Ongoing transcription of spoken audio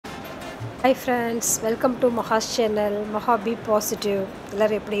Hi friends, welcome to MAHA's channel. MAHA be positive.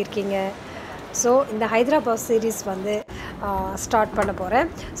 எல்லாரும் எப்படி இருக்கீங்க? ஸோ இந்த ஹைதராபாத் சீரீஸ் வந்து ஸ்டார்ட் பண்ண போகிறேன்.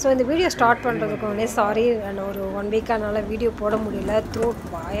 ஸோ இந்த வீடியோ ஸ்டார்ட் பண்ணுறதுக்கு முன்னே சாரி, நான் ஒரு 1 வீக்கானால வீடியோ போட முடியல. த்ரோட்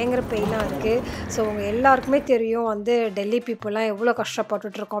பயங்கர பெயினாக இருக்குது. ஸோ உங்கள் எல்லாருக்குமே தெரியும் வந்து டெல்லி பீப்புளெலாம் எவ்வளோ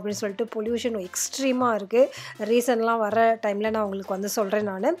கஷ்டப்பட்டுட்ருக்கோம் அப்படின்னு சொல்லிட்டு. பொல்யூஷன் எக்ஸ்ட்ரீமாக இருக்குது. ரீசன்லாம் வர டைமில் நான் உங்களுக்கு வந்து சொல்கிறேன்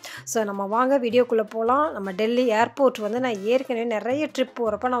நான். ஸோ நம்ம வாங்க வீடியோக்குள்ளே போகலாம். நம்ம டெல்லி ஏர்போர்ட் வந்து நான் ஏற்கனவே நிறைய ட்ரிப்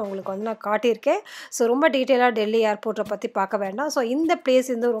போகிறப்ப நான் உங்களுக்கு வந்து நான் காட்டியிருக்கேன். ஸோ ரொம்ப டீட்டெயிலாக டெல்லி ஏர்போர்ட்டை பற்றி பார்க்க வேண்டாம். ஸோ இந்த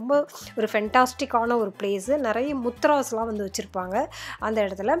பிளேஸ் வந்து ரொம்ப ஒரு ஃபென்டாஸ்டிக்கான ஒரு பிளேஸு. நிறைய முத்ராஸ்லாம் வந்து வச்சுருப்பாங்க அந்த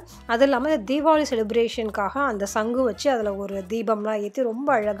இடத்துல. அது இல்லாமல் தீபாவளி செலிப்ரேஷனுக்காக அந்த சங்கு வச்சு அதில் ஒரு தீபம்லாம் ஏற்றி ரொம்ப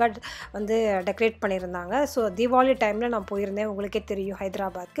அழகாக வந்து டெக்கரேட் பண்ணியிருந்தாங்க. ஸோ தீபாவளி டைமில் நான் போயிருந்தேன். உங்களுக்கே தெரியும்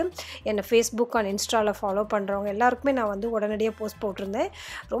ஹைதராபாத்துக்கு. என்னை ஃபேஸ்புக் அண்ட் இன்ஸ்டாவில் ஃபாலோ பண்ணுறவங்க எல்லாருக்குமே நான் வந்து உடனடியாக போஸ்ட் போட்டிருந்தேன்.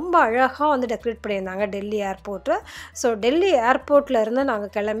 ரொம்ப அழகாக வந்து டெக்கரேட் பண்ணியிருந்தாங்க டெல்லி ஏர்போர்ட்டு. ஸோ டெல்லி ஏர்போர்ட்டில் இருந்து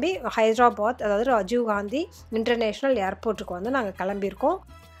நாங்கள் கிளம்பி ஹைதராபாத், அதாவது ராஜீவ் காந்தி இன்டர்நேஷ்னல் ஏர்போர்ட்டுக்கு வந்து நாங்கள் கிளம்பியிருக்கோம்.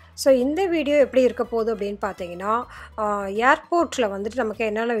 ஸோ இந்த வீடியோ எப்படி இருக்க போகுது அப்படின்னு பார்த்தீங்கன்னா, ஏர்போர்ட்டில் வந்துட்டு நமக்கு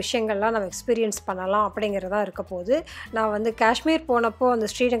என்னென்ன விஷயங்கள்லாம் நம்ம எக்ஸ்பீரியன்ஸ் பண்ணலாம் அப்படிங்கிறதா இருக்க போகுது. நான் வந்து காஷ்மீர் போனப்போ அந்த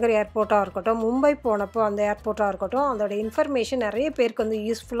ஸ்ரீநகர் ஏர்போர்ட்டாக இருக்கட்டும், மும்பை போனப்போ அந்த ஏர்போர்ட்டாக இருக்கட்டும், அதோட இன்ஃபர்மேஷன் நிறைய பேருக்கு வந்து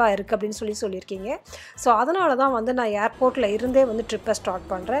யூஸ்ஃபுல்லாக இருக்குது அப்படின்னு சொல்லியிருக்கீங்க. ஸோ அதனால தான் வந்து நான் ஏர்போர்ட்டில் இருந்தே வந்து ட்ரிப்பை ஸ்டார்ட்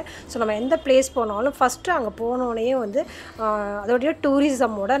பண்ணுறேன். ஸோ நம்ம எந்த பிளேஸ் போனாலும் ஃபஸ்ட்டு அங்கே போனோடனே வந்து அதோடைய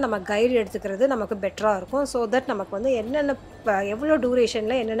டூரிசமோட நம்ம கைடு எடுத்துக்கிறது நமக்கு பெட்டராக இருக்கும். ஸோ தட் நமக்கு வந்து என்னென்ன எவ்வளோ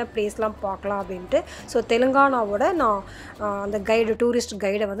டூரேஷனில் என்னென்ன பிளேஸ்லாம் பார்க்கலாம் அப்படின்ட்டு. ஸோ தெலுங்கானாவோட நான் அந்த கைடு, டூரிஸ்ட்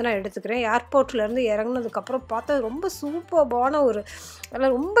கைடை வந்து நான் எடுத்துக்கிறேன். ஏர்போர்ட்லேருந்து இறங்கினதுக்கப்புறம் பார்த்தா ரொம்ப சூப்பர்பான ஒரு,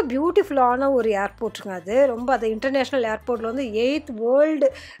 அதெல்லாம் ரொம்ப பியூட்டிஃபுல்லான ஒரு ஏர்போர்ட்டுங்க அது. ரொம்ப அது இன்டர்நேஷ்னல் ஏர்போர்ட்டில் வந்து 8th வேர்ல்டு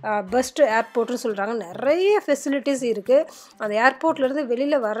பெஸ்ட் ஏர்போர்ட்னு சொல்கிறாங்க. நிறைய ஃபெசிலிட்டிஸ் இருக்குது. அந்த ஏர்போர்ட்லேருந்து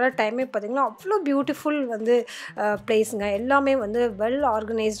வெளியில் வர்ற டைமே பார்த்திங்கன்னா அவ்வளோ பியூட்டிஃபுல் வந்து பிளேஸுங்க. எல்லாமே வந்து வெல்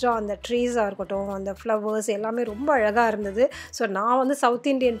ஆர்கனைஸ்டாக, அந்த ட்ரீஸாக இருக்கட்டும், அந்த ஃப்ளவர்ஸ் எல்லாமே ரொம்ப அழகாக இருந்தது. ஸோ நான் வந்து சவுத்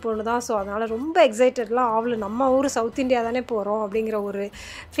இண்டியன் பொண்ணு தான். ஸோ அதனால் ரொம்ப எக்ஸைட்டட்லாம் ஆகல. நம்ம ஊர் சவுத் இந்தியா தானே போகிறோம் அப்படிங்கிற ஒரு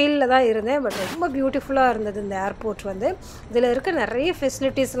ஃபீலில் தான் இருந்தேன். பட் ரொம்ப பியூட்டிஃபுல்லாக இருந்தது இந்த ஏர்போர்ட் வந்து. இதில் இருக்க நிறைய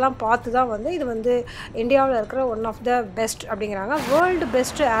ஃபெசிலிட்டிஸ்லாம் பார்த்து தான் வந்து இது வந்து இந்தியாவில் இருக்கிற ஒன் ஆஃப் த பெஸ்ட் அப்படிங்கிறாங்க. வேர்ல்டு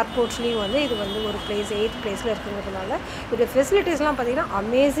பெஸ்ட் ஏர்போர்ட்ஸ்லேயும் வந்து இது வந்து ஒரு பிளேஸ் 8th பிளேஸில் இருக்குங்கிறதுனால இதோட ஃபெசிலிட்டிஸ்லாம் பார்த்திங்கன்னா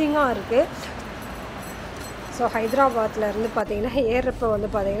அமேசிங்காக இருக்குது. ஸோ ஹைதராபாத்தில் இருந்து பார்த்திங்கன்னா ஏறப்போ வந்து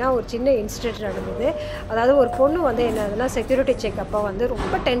பார்த்திங்கன்னா ஒரு சின்ன இன்சிடென்ட் நடந்தது. அதாவது ஒரு பொண்ணு வந்து என்னதுன்னா செக்யூரிட்டி செக்கப்போ வந்து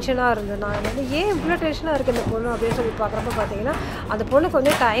ரொம்ப டென்ஷனாக இருந்தது. நான் வந்து ஏன் இவ்வளோ டென்ஷனாக இருக்குது இந்த பொண்ணு அப்படின்னு சொல்லி பார்க்குறப்ப பார்த்திங்கன்னா அந்த பொண்ணுக்கு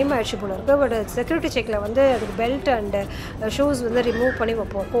வந்து டைம் ஆகிடுச்சு போல இருக்குது. பட் செக்யூரிட்டி செக்கில் வந்து அதுக்கு பெல்ட் அண்டு ஷூஸ் வந்து ரிமூவ் பண்ணி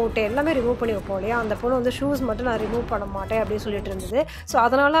வைப்போம், கோட்டு எல்லாமே ரிமூவ் பண்ணி வைப்போம் இல்லையா. அந்த பொண்ணு வந்து ஷூஸ் மட்டும் நான் ரிமூவ் பண்ண மாட்டேன் அப்படின்னு சொல்லிட்டு இருந்தது. ஸோ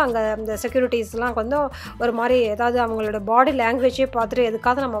அதனால் அங்கே அந்த செக்யூரிட்டிஸ்லாம் கொஞ்சம் ஒரு மாதிரி ஏதாவது அவங்களோட பாடி லாங்குவேஜே பார்த்துட்டு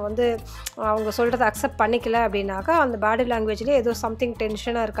எதுக்காவது நம்ம வந்து அவங்க சொல்கிறத அக்செப்ட் பண்ணிக்கல அப்படின்னாக்கா அந்த பாடி லாங்குவேஜ்லேயே ஏதோ சம்திங்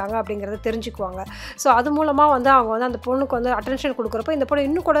டென்ஷனாக இருக்காங்க அப்படிங்கிறத தெரிஞ்சுக்குவாங்க. ஸோ அது மூலமாக வந்து அவங்க வந்து அந்த பொண்ணுக்கு வந்து அட்டென்ஷன் கொடுக்குறப்போ இந்த பொண்ணு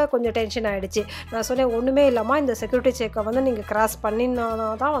இன்னும் கூட கொஞ்சம் டென்ஷன் ஆகிடுச்சு. நான் சொன்னேன், ஒன்றுமே இல்லாமல் இந்த செக்யூரிட்டி செக்கை வந்து நீங்கள் கிராஸ் பண்ணினா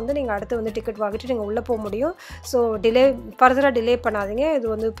தான் வந்து நீங்கள் அடுத்து வந்து டிக்கெட் வாங்கிட்டு நீங்கள் உள்ளே போக முடியும். ஸோ ஃபர்தராக டிலே பண்ணாதீங்க, இது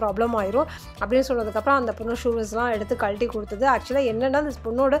வந்து ப்ராப்ளம் ஆயிரும் அப்படின்னு சொன்னதுக்கப்புறம் அந்த பொண்ணு ஷூஸ்லாம் எடுத்து கழட்டி கொடுத்தது. ஆக்சுவலாக என்னென்னா அந்த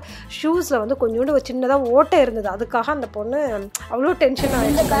பொண்ணோட ஷூஸில் வந்து கொஞ்சோண்டு ஒரு சின்னதாக ஓட்டை இருந்தது. அதுக்காக அந்த பொண்ணு அவ்வளோ டென்ஷன்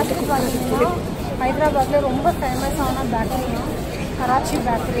ஆகிடுச்சு. ஹைதராபாத்தில் ரொம்ப ஃபேமஸான பேக்கரினா கராச்சி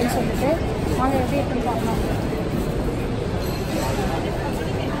பேக்கரின்னு சொல்லிட்டு வாங்க எப்படி இருக்குன்னு பார்க்கலாம்.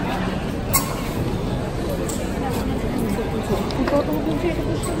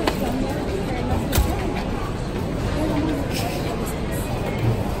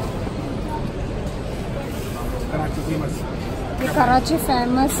 ये कराची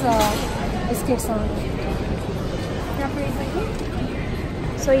फेमस बिस्किट्स हैं.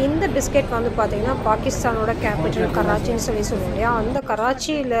 ஸோ இந்த பிஸ்கெட் வந்து பார்த்திங்கன்னா பாகிஸ்தானோட கேபிட்டல் கராச்சின்னு சொல்லுவோம் இல்லையா. அந்த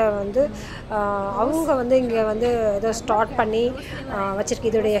கராச்சியில் வந்து அவங்க வந்து இங்கே வந்து ஏதோ ஸ்டார்ட் பண்ணி வச்சுருக்கு.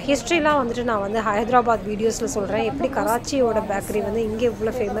 இதோடைய ஹிஸ்ட்ரிலாம் வந்துட்டு நான் வந்து ஹைதராபாத் வீடியோஸில் சொல்கிறேன், எப்படி கராச்சியோட பேக்கரி வந்து இங்கே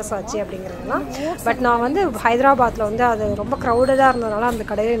இவ்வளோ ஃபேமஸ் ஆச்சு அப்படிங்கிறதுலாம். பட் நான் வந்து ஹைதராபாத்தில் வந்து அது ரொம்ப க்ரௌடடாக இருந்ததுனால அந்த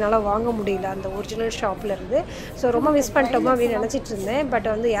கடையில் என்னால் வாங்க முடியல அந்த ஒரிஜினல் ஷாப்லேருந்து. ஸோ ரொம்ப மிஸ் பண்ணிட்டோமா அப்படின்னு நினச்சிட்டு இருந்தேன். பட்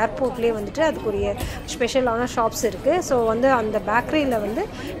வந்து ஏர்போர்ட்லேயே வந்துட்டு அதுக்குரிய ஸ்பெஷலான ஷாப்ஸ் இருக்குது. ஸோ வந்து அந்த பேக்கரியில் வந்து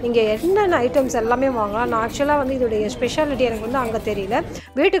நீங்கள் என்னென்ன ஐட்டம்ஸ் எல்லாமே வாங்கலாம். நான் ஆக்சுவலாக வந்து இதோடைய ஸ்பெஷாலிட்டி எனக்கு வந்து அங்கே தெரியல.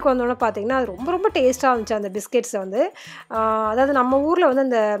 வீட்டுக்கு வந்தோன்னே பார்த்தீங்கன்னா அது ரொம்ப ரொம்ப டேஸ்ட்டாக இருந்துச்சு அந்த பிஸ்கெட்ஸை வந்து. அதாவது நம்ம ஊரில் வந்து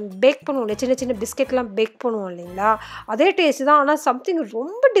அந்த பேக் பண்ணுவோம் இல்லையா, சின்ன சின்ன பிஸ்கெட்லாம் பேக் பண்ணுவோம் இல்லைங்களா, அதே டேஸ்ட் தான். ஆனால் சம்திங்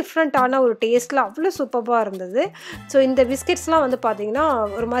ரொம்ப டிஃப்ரெண்ட்டான ஒரு டேஸ்ட்டில் அவ்வளோ சூப்பராக இருந்தது. ஸோ இந்த பிஸ்கெட்ஸ்லாம் வந்து பார்த்திங்கன்னா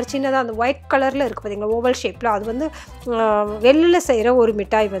ஒரு மாதிரி சின்னதாக அந்த ஒயிட் கலரில் இருக்குது பார்த்திங்களா, ஓவல் ஷேப்பில். அது வந்து வெள்ளில் செய்கிற ஒரு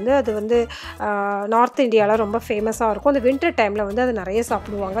மிட்டாய் வந்து அது வந்து நார்த் இந்தியாவில் ரொம்ப ஃபேமஸாக இருக்கும். அந்த வின்டர் டைமில் வந்து அது நிறைய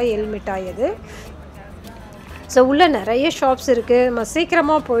சாப்பிடுவாங்க, எள் மிட்டாய் அது. ஸோ உள்ளே நிறைய ஷாப்ஸ் இருக்குது. நம்ம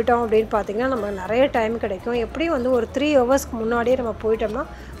சீக்கிரமாக போயிட்டோம் அப்படின்னு பார்த்திங்கன்னா நமக்கு நிறைய டைம் கிடைக்கும். எப்படியும் வந்து ஒரு 3 ஹவர்ஸ்க்கு முன்னாடியே நம்ம போயிட்டோம்னா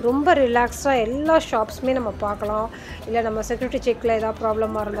ரொம்ப ரிலாக்ஸ்டாக எல்லா ஷாப்ஸுமே நம்ம பார்க்கலாம். இல்லை நம்ம செக்யூரிட்டி செக்கில் ஏதாவது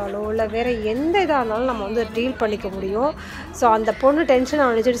ப்ராப்ளமாக இருந்தாலோ இல்லை வேறு எந்த இதாக இருந்தாலும் நம்ம வந்து டீல் பண்ணிக்க முடியும். ஸோ அந்த பொண்ணு டென்ஷன்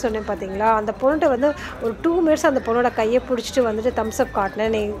அடிச்சுட்டு சொன்னேன் பார்த்தீங்களா, அந்த பொண்ணுகிட்ட வந்து ஒரு 2 மினிட்ஸ் அந்த பொண்ணோட கையை பிடிச்சிட்டு வந்துட்டு தம்ஸ் அப்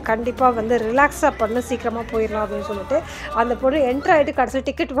காட்டினேன். நீ கண்டிப்பாக வந்து ரிலாக்ஸாக பண்ணு, சீக்கிரமாக போயிடலாம் அப்படின்னு சொல்லிட்டு அந்த பொண்ணு என்ட்ரு ஆகிட்டு கடைசியில்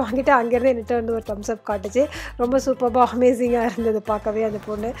டிக்கெட் வாங்கிட்டு அங்கேருந்து என்கிட்ட வந்து ஒரு தம்ஸ் அப் காட்டுச்சு. ரொம்ப சூப்பராக அமேசிங்காக இருந்தது பார்க்கவே. அந்த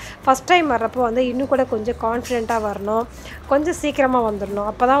பொண்ணு ஃபஸ்ட் டைம் வர்றப்போ வந்து இன்னும் கூட கொஞ்சம் கான்ஃபிடென்ட்டாக வரணும், கொஞ்சம் சீக்கிரமாக வந்துடணும்.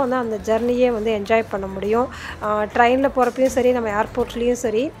 அப்போ தான் வந்து அந்த ஜர்னியே வந்து என்ஜாய் பண்ண முடியும். ட்ரெயினில் போகிறப்பையும் சரி, நம்ம ஏர்போர்ட்லேயும்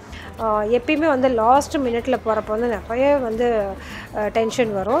சரி, எப்பயுமே வந்து லாஸ்ட் மினிட்டில் போகிறப்ப வந்து நிறைய வந்து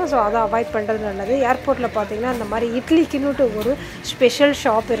டென்ஷன் வரும். ஸோ அதை அவாய்ட் பண்ணுறது நல்லது. ஏர்போர்ட்டில் பார்த்திங்கன்னா அந்த மாதிரி இட்லிக்குன்னுட்டு ஒரு ஸ்பெஷல்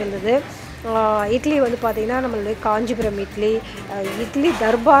ஷாப் இருந்தது. இட்லி வந்து பார்த்திங்கன்னா நம்மளுடைய காஞ்சிபுரம் இட்லி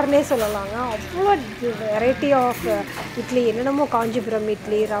தர்பார்னே சொல்லலாங்க. அவ்வளோ வெரைட்டி ஆஃப் இட்லி, என்னென்னமோ காஞ்சிபுரம்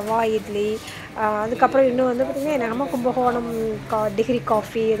இட்லி, ரவா இட்லி, அதுக்கப்புறம் இன்னும் வந்து பார்த்திங்கன்னா என்னென்னமோ கும்பகோணம் டிகிரி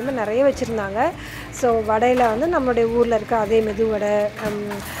காஃபி, இது மாதிரி நிறைய வச்சுருந்தாங்க. ஸோ வடையில் வந்து நம்மளுடைய ஊரில் இருக்க அதே மெது வடை,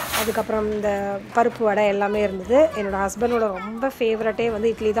 அதுக்கப்புறம் இந்த பருப்பு வடை எல்லாமே இருந்தது. என்னோடய ஹஸ்பண்டோட ரொம்ப ஃபேவரட்டே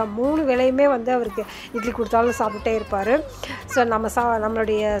வந்து இட்லி தான். 3 வேளையுமே வந்து அவருக்கு இட்லி கொடுத்தாலும் சாப்பிட்டே இருப்பார். ஸோ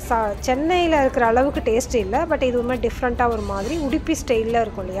நம்மளுடைய சென்னையில் இருக்கிற அளவுக்கு டேஸ்ட் இல்லை, பட் இது ஒரு டிஃப்ரெண்ட்டாக ஒரு மாதிரி உடுப்பி ஸ்டைலில்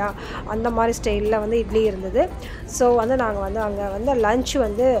இருக்கும் இல்லையா, அந்த மாதிரி ஸ்டைலில் வந்து இட்லி இருந்தது. ஸோ வந்து நாங்கள் வந்து அங்கே வந்து லன்ச்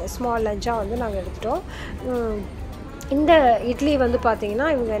வந்து ஸ்மால் லஞ்சாக வந்து நாங்கள் எடுத்துட்டோம். இந்த இட்லி வந்து பார்த்திங்கன்னா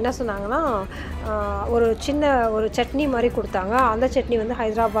இவங்க என்ன சொன்னாங்கன்னா, ஒரு சட்னி மாதிரி கொடுத்தாங்க. அந்த சட்னி வந்து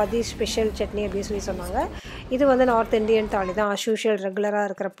ஹைதராபாதி ஸ்பெஷல் சட்னி அப்படின்னு சொல்லி சொன்னாங்க. இது வந்து நார்த் இண்டியன் தாலி தான், அஸ்யூஷுவல் ரெகுலராக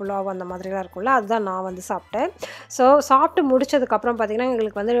இருக்கிற புலாவ் அந்த மாதிரிலாம் இருக்கும்ல, அதுதான் நான் வந்து சாப்பிட்டேன். ஸோ சாப்பிட்டு முடித்ததுக்கப்புறம் பார்த்திங்கன்னா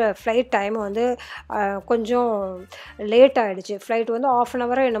எங்களுக்கு வந்து ஃப்ளைட் டைம் வந்து கொஞ்சம் லேட் ஆகிடுச்சு. ஃப்ளைட் வந்து 1/2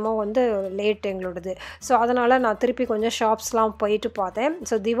 hour என்னமோ வந்து லேட் எங்களோடது. ஸோ அதனால் நான் திருப்பி கொஞ்சம் ஷாப்ஸ்லாம் போயிட்டு பார்த்தேன்.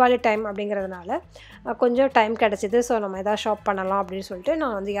 ஸோ தீபாவளி டைம் அப்படிங்கிறதுனால கொஞ்சம் டைம் கிடச்சிது. ஸோ நம்ம எதாவது ஷாப் பண்ணலாம் அப்படின்னு சொல்லிட்டு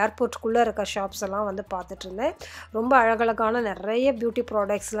நான் வந்து ஏர்போர்ட்டுக்குள்ளே இருக்க ஷாப்ஸ் எல்லாம் வந்து பார்த்துட்ருந்தேன். ரொம்ப அழகழகான நிறைய பியூட்டி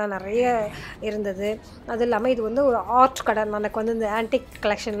ப்ராடக்ட்ஸ்லாம் நிறைய இருந்தது. அது இல்லாமல் இது வந்து ஒரு ஆர்ட் கடை. எனக்கு வந்து இந்த ஆன்டிக்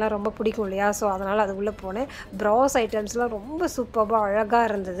கலெக்ஷன்லாம் ரொம்ப பிடிக்கும் இல்லையா, ஸோ அதனால் அது உள்ளே போனேன். ப்ராஸ் ஐட்டம்ஸ்லாம் ரொம்ப சூப்பராக அழகாக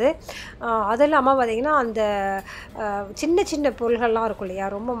இருந்தது. அது இல்லாமல் பார்த்திங்கன்னா அந்த சின்ன சின்ன பொருள்கள்லாம் இருக்கும் இல்லையா,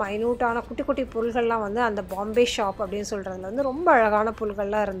 ரொம்ப மைனூட்டான குட்டி குட்டி பொருள்கள்லாம் வந்து அந்த பாம்பே ஷாப் அப்படின்னு சொல்கிறதுல வந்து ரொம்ப அழகான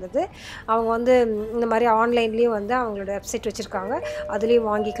பொருள்கள்லாம் இருந்தது. அவங்க வந்து இந்த மாதிரி ஆன்லைன்லேயும் வந்து அவங்களோட வெப்சைட் வச்சுருக்காங்க, அதுலேயும்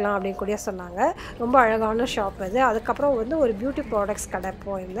வாங்கிக்கலாம் அப்படின்னு கூட சொன்னாங்க. ரொம்ப அழகான ஷாப் அது. அதுக்கப்புறம் வந்து ஒரு பியூட்டி ப்ராடக்ட்ஸ் கடை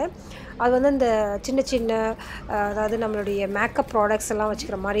போயிருந்தேன். அது வந்து இந்த சின்ன சின்ன அதாவது நம்மளுடைய மேக்கப் ப்ராடக்ட்ஸ் எல்லாம்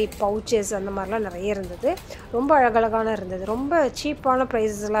வச்சுக்கிற மாதிரி பவுச்சஸ் அந்த மாதிரிலாம் நிறைய இருந்தது. ரொம்ப அழகழகான இருந்தது. ரொம்ப சீப்பான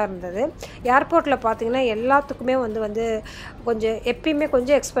ப்ரைஸஸ்லாம் இருந்தது. ஏர்போர்ட்டில் பார்த்திங்கன்னா எல்லாத்துக்குமே வந்து கொஞ்சம் எப்பயுமே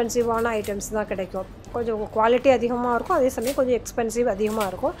கொஞ்சம் எக்ஸ்பென்சிவான ஐட்டம்ஸ் தான் கிடைக்கும். கொஞ்சம் குவாலிட்டி அதிகமாக இருக்கும், அதே சமயம் கொஞ்சம் எக்ஸ்பென்சிவ் அதிகமாக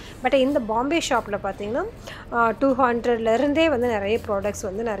இருக்கும். பட் இந்த பாம்பே ஷாப்பில் பார்த்திங்கன்னா 200லேருந்தே வந்து நிறைய ப்ராடக்ட்ஸ்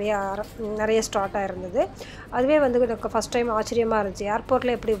வந்து நிறைய ஸ்டார்ட் ஆகிருந்தது. அதுவே வந்து எனக்கு ஃபஸ்ட் டைம் ஆச்சரியமாக இருந்துச்சு.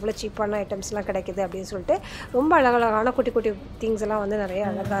 ஏர்போர்ட்டில் எப்படி இவ்வளோ சீப்பான ஐட்டம்ஸ்லாம் கிடைக்குது அப்படின்னு சொல்லிட்டு. ரொம்ப அழகழகான குட்டி குட்டி திங்ஸ் எல்லாம் வந்து நிறைய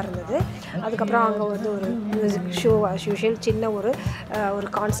அழகாக இருந்தது. அதுக்கப்புறம் அங்கே வந்து ஒரு மியூசிக் ஷோ ஆஸ் யூஷுவல் சின்ன ஒரு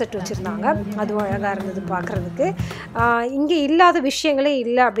கான்செர்ட் வச்சுருந்தாங்க. அதுவும் அழகாக இருந்தது பார்க்குறதுக்கு. இங்கே இல்லாத விஷயங்களே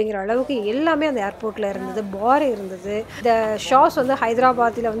இல்லை அப்படிங்கிற அளவுக்கு எல்லாமே அந்த ஏர்போர்ட்டில் இருந்தது. பார் இருந்தது. இந்த ஷாப்ஸ் வந்து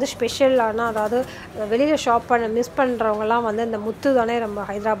ஹைதராபாத்தில் வந்து ஸ்பெஷலான, அதாவது வெளியில் ஷாப் மிஸ் பண்ணுறவங்கலாம் வந்து இந்த முத்து தானே நம்ம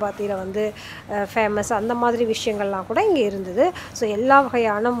ஹைதராபாத்தில் வந்து ஃபேமஸ், அந்த மாதிரி விஷயங்கள்லாம் கூட இங்கே இருந்தது. ஸோ எல்லா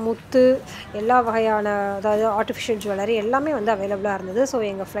வகையான முத்து, எல்லா வகையான அதாவது ஆர்டிஃபிஷியல் ஜுவல்லரி எல்லாமே வந்து அவைலபிளாக இருந்தது. ஸோ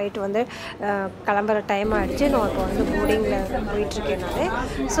எங்கள் ஃப்ளைட் வந்து கிளம்புற டைம் ஆகிடுச்சு. நான் இப்போ வந்து போர்டிங்கில் போயிட்டுருக்கேன் நான்.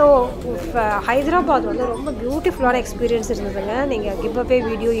 ஸோ ஹைதராபாத் வந்து ரொம்ப பியூட்டிஃபுல்லான எக்ஸ்பீரியன்ஸ் இருந்ததுங்க. நீங்கள் கிவ் அவே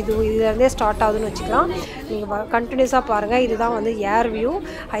வீடியோ இதுலேருந்தே ஸ்டார்ட் ஆகுதுன்னு வச்சுக்கலாம். நீங்கள் கண்டினியூஸாக பாருங்கள். இதுதான் வந்து ஏர் வியூ.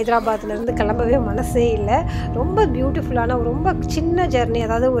 ஹைதராபாத்லேருந்து கிளம்பவே மனசே இல்லை. ரொம்ப பியூட்டிஃபுல்லான ரொம்ப சின்ன ஜெர்னி,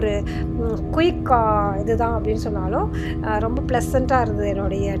 அதாவது ஒரு குயிக் இதுதான் அப்படின்னு சொன்னாலும் ரொம்ப ப்ளசண்ட்டாக இருந்தது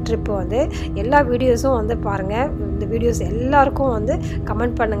என்னுடைய ட்ரிப்பு வந்து. எல்லா வீடியோஸும் வந்து பாருங்கள். இந்த வீடியோஸ் எல்லாருக்கும் வந்து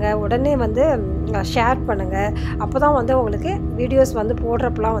கமெண்ட் பண்ணுங்கள், உடனே வந்து ஷேர் பண்ணுங்கள். அப்போ தான் வந்து உங்களுக்கு வீடியோஸ் வந்து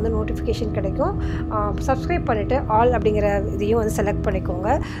போடுறப்பெல்லாம் வந்து நோட்டிஃபிகேஷன் கிடைக்கும். சப்ஸ்கிரைப் பண்ணிவிட்டு ஆல் அப்படிங்கிற இதையும் வந்து செலக்ட் பண்ணிக்கோங்க.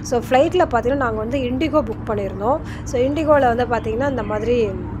 ஸோ ஃப்ளைட்டில் பார்த்திங்கன்னா நாங்கள் வந்து இண்டிகோ புக் பண்ணியிருந்தோம். ஸோ இண்டிகோவில் வந்து பார்த்திங்கன்னா இந்த மாதிரி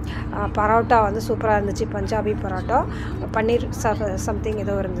பரோட்டா வந்து சூப்பராக இருந்துச்சு, பஞ்சாபி பரோட்டா, பன்னீர் சம்திங்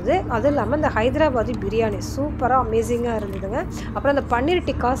ஏதோ இருந்தது. அதுவும் இல்லாமல் இந்த ஹைதராபாதி பிரியாணி சூப்பராக அமேசிங்காக இருந்ததுங்க. அப்புறம் அந்த பன்னீர்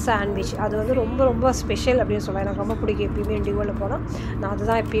டிக்கா சாண்ட்விச் அது வந்து ரொம்ப ரொம்ப ஸ்பெஷல் அப்படின்னு சொல்லலாம். எனக்கு ரொம்ப பிடிக்கும். எப்பயுமே டிவோவில் போனால் நான்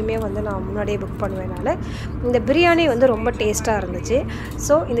அதுதான் எப்பயுமே வந்து நான் முன்னாடியே புக் பண்ணுவேனால. இந்த பிரியாணி வந்து ரொம்ப டேஸ்ட்டாக இருந்துச்சு.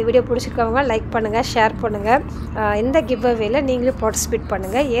 ஸோ இந்த வீடியோ பிடிச்சிருக்கவங்க லைக் பண்ணுங்கள், ஷேர் பண்ணுங்கள். இந்த கிவ் அவேல நீங்களும் பார்ட்டிசிபேட்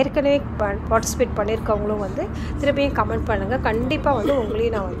பண்ணுங்கள். ஏற்கனவே பார்ட்டிசிபேட் பண்ணியிருக்கவங்களும் வந்து திருப்பியும் கமெண்ட் பண்ணுங்கள். கண்டிப்பாக வந்து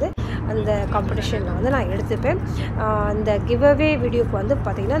உங்களையும் நான் வந்து அந்த காம்படிஷனில் வந்து நான் எடுத்துப்பேன். அந்த கிவ் அவே வீடியோக்கு வந்து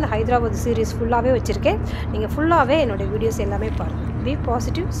பார்த்திங்கன்னா அந்த ஹைதராபாத் சீரீஸ் ஃபுல்லாகவே வச்சுருக்கேன். நீங்கள் ஃபுல்லாகவே என்னோடய வீடியோஸ் எல்லாமே பாருங்கள். B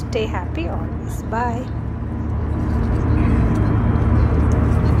positive, stay happy always. பாய்.